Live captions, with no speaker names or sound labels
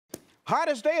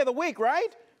Hottest day of the week, right?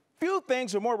 Few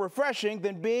things are more refreshing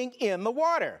than being in the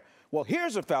water. Well,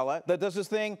 here's a fella that does this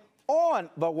thing on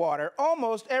the water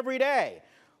almost every day.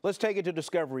 Let's take it to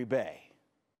Discovery Bay.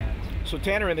 So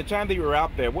Tanner, in the time that you were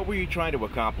out there, what were you trying to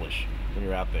accomplish when you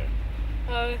were out there?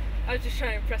 I was just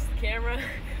trying to impress the camera.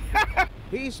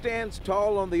 He stands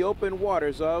tall on the open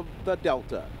waters of the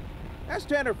Delta. That's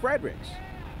Tanner Fredricks.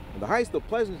 And the heights the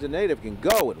Pleasanton native can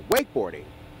go in wakeboarding,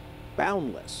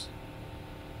 boundless.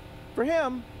 For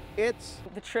him, it's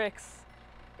The tricks,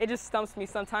 it just stumps me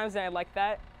sometimes, and I like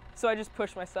that. So I just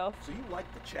push myself. So you like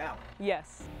the challenge?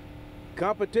 Yes.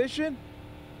 Competition?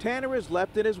 Tanner is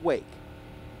left in his wake.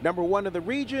 #1 in the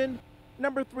region,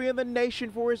 #3 in the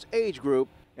nation for his age group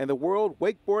and the World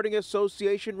Wakeboarding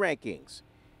Association rankings.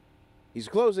 He's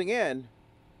closing in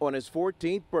on his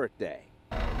 14th birthday.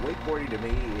 Wakeboarding to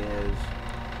me is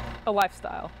A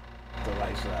lifestyle. the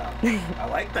lifestyle. I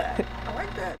like that. I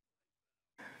like that.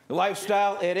 The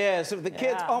lifestyle it is. The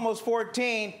kid's almost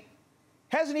 14,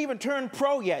 hasn't even turned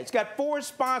pro yet. He's got 4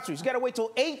 sponsors. He's got to wait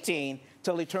till 18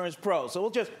 till he turns pro. So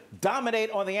we'll just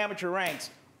dominate on the amateur ranks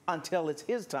until it's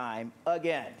his time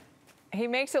again. He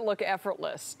makes it look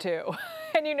effortless, too.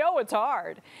 And you know it's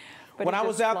hard. But when I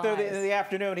was out there in the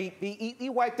afternoon, he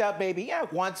wiped out maybe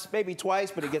once, maybe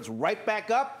twice, but he gets right back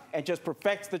up and just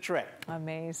perfects the trick.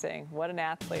 Amazing. What an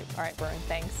athlete. All right, Vern,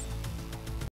 thanks.